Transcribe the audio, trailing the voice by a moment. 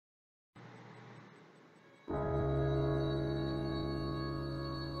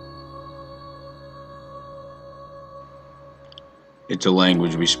It's a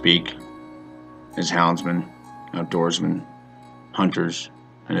language we speak as houndsmen, outdoorsmen, hunters,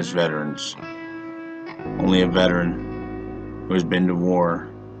 and as veterans. Only a veteran who has been to war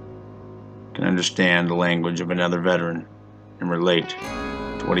can understand the language of another veteran and relate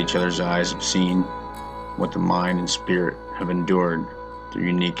to what each other's eyes have seen, what the mind and spirit have endured through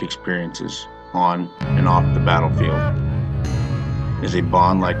unique experiences on and off the battlefield. It is a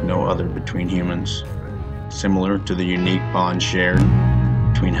bond like no other between humans, similar to the unique bond shared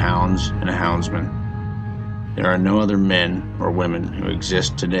between hounds and a houndsman. There are no other men or women who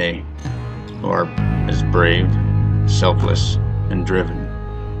exist today who are as brave, selfless, and driven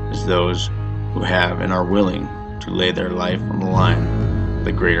as those who have and are willing to lay their life on the line for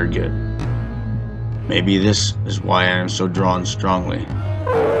the greater good. Maybe this is why I am so drawn strongly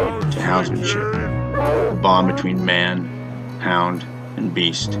to houndsmanship, the bond between man, hound, and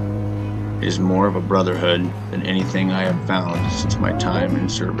beast. It is more of a brotherhood than anything I have found since my time in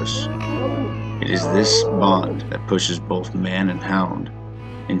service. It is this bond that pushes both man and hound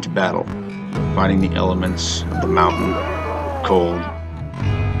into battle, fighting the elements of the mountain, cold,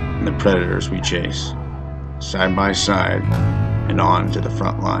 and the predators we chase, side by side and on to the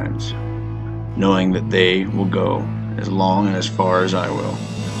front lines, knowing that they will go as long and as far as I will,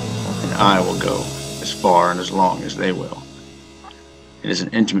 and I will go as far and as long as they will. It is an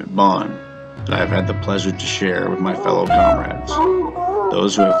intimate bond that I have had the pleasure to share with my fellow comrades,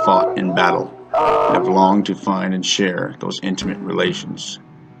 those who have fought in battle and have longed to find and share those intimate relations,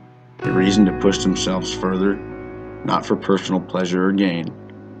 a reason to push themselves further, not for personal pleasure or gain,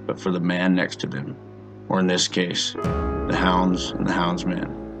 but for the man next to them, or in this case, the hounds and the houndsmen.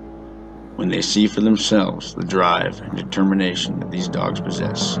 When they see for themselves the drive and determination that these dogs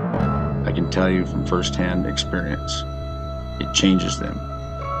possess, I can tell you from first-hand experience, it changes them.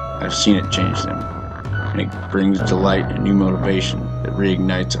 I've seen it change them, and it brings to light a new motivation that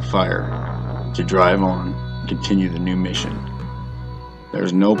reignites a fire to drive on and continue the new mission. There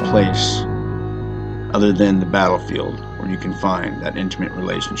is no place other than the battlefield where you can find that intimate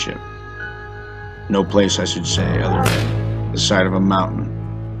relationship. No place, I should say, other than the side of a mountain,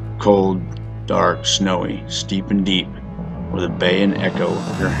 cold, dark, snowy, steep and deep, where the bay and echo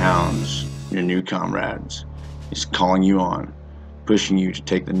of your hounds, your new comrades, is calling you on, pushing you to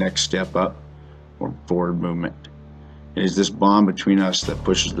take the next step up or forward movement. It is this bond between us that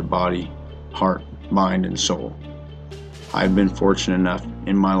pushes the body, heart, mind, and soul. I've been fortunate enough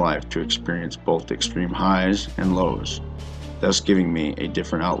in my life to experience both extreme highs and lows, thus giving me a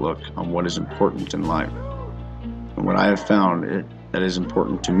different outlook on what is important in life. And what I have found that is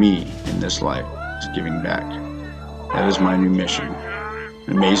important to me in this life is giving back. That is my new mission.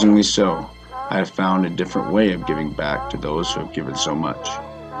 And amazingly so, I have found a different way of giving back to those who have given so much.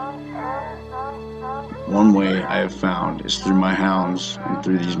 One way I have found is through my hounds and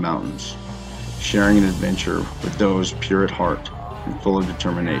through these mountains, sharing an adventure with those pure at heart and full of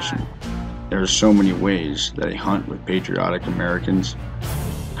determination. There are so many ways that a hunt with patriotic Americans,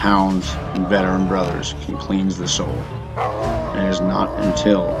 hounds, and veteran brothers can cleanse the soul. And it is not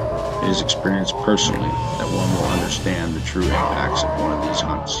until it is experienced personally that one will understand the true impacts of one of these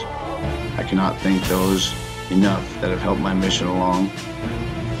hunts. I cannot thank those enough that have helped my mission along,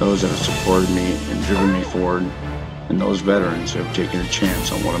 those that have supported me and driven me forward, and those veterans who have taken a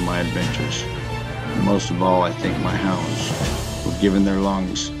chance on one of my adventures. And most of all, I thank my hounds who have given their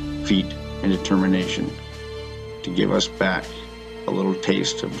lungs, feet, and determination to give us back a little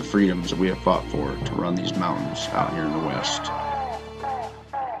taste of the freedoms that we have fought for to run these mountains out here in the West.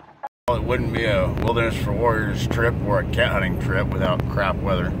 Well, it wouldn't be a Wilderness for Warriors trip or a cat hunting trip without crap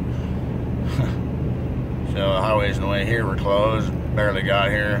weather. So the highways on the way here were closed, barely got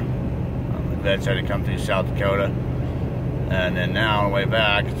here. The vets had to come through South Dakota. And then now on the way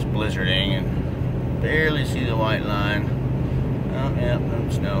back, it's blizzarding and barely see the white line. Oh, yeah,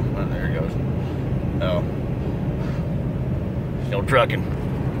 snow. Oh, there it goes. Oh. Still trucking.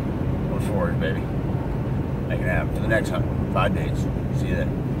 Going forward, baby. Make it happen for the next hunt. 5 days. See you then.